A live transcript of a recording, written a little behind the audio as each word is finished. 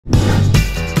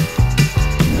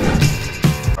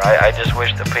I just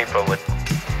wish the people would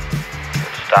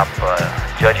stop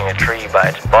judging a tree by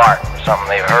its bark, or something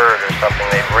they've heard, or something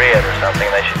they've read, or something.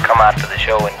 They should come out to the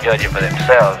show and judge it for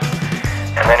themselves.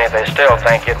 And then if they still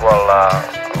think it, well,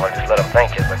 just let them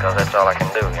think it, because that's all I can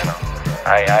do, you know.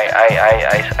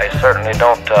 I certainly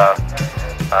don't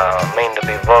mean to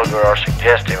be vulgar or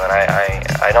suggestive, and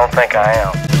I don't think I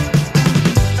am.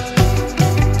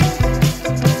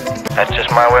 That's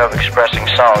just my way of expressing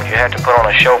songs. You have to put on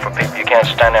a show for people. You can't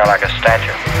stand there like a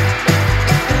statue.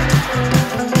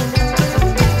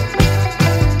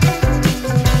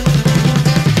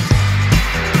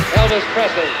 Elvis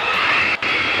Presley.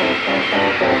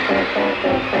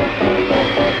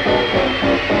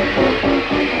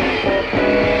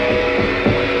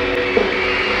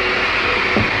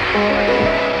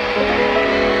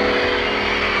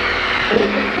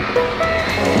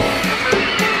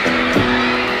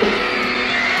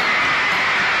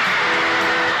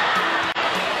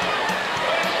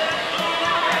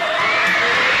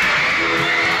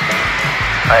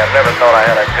 I have never thought I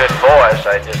had a good voice.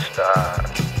 I just,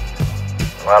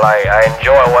 well, I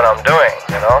enjoy what I'm doing,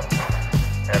 you know,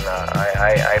 and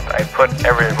I put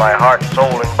my heart,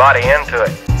 soul, and body into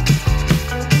it.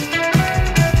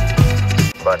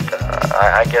 But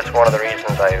I guess one of the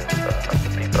reasons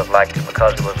people have liked it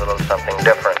because it was a little something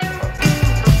different.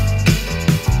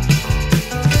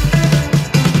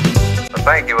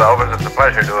 Thank you, Elvis. It's a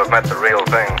pleasure to have met the real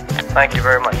thing. Thank you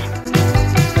very much.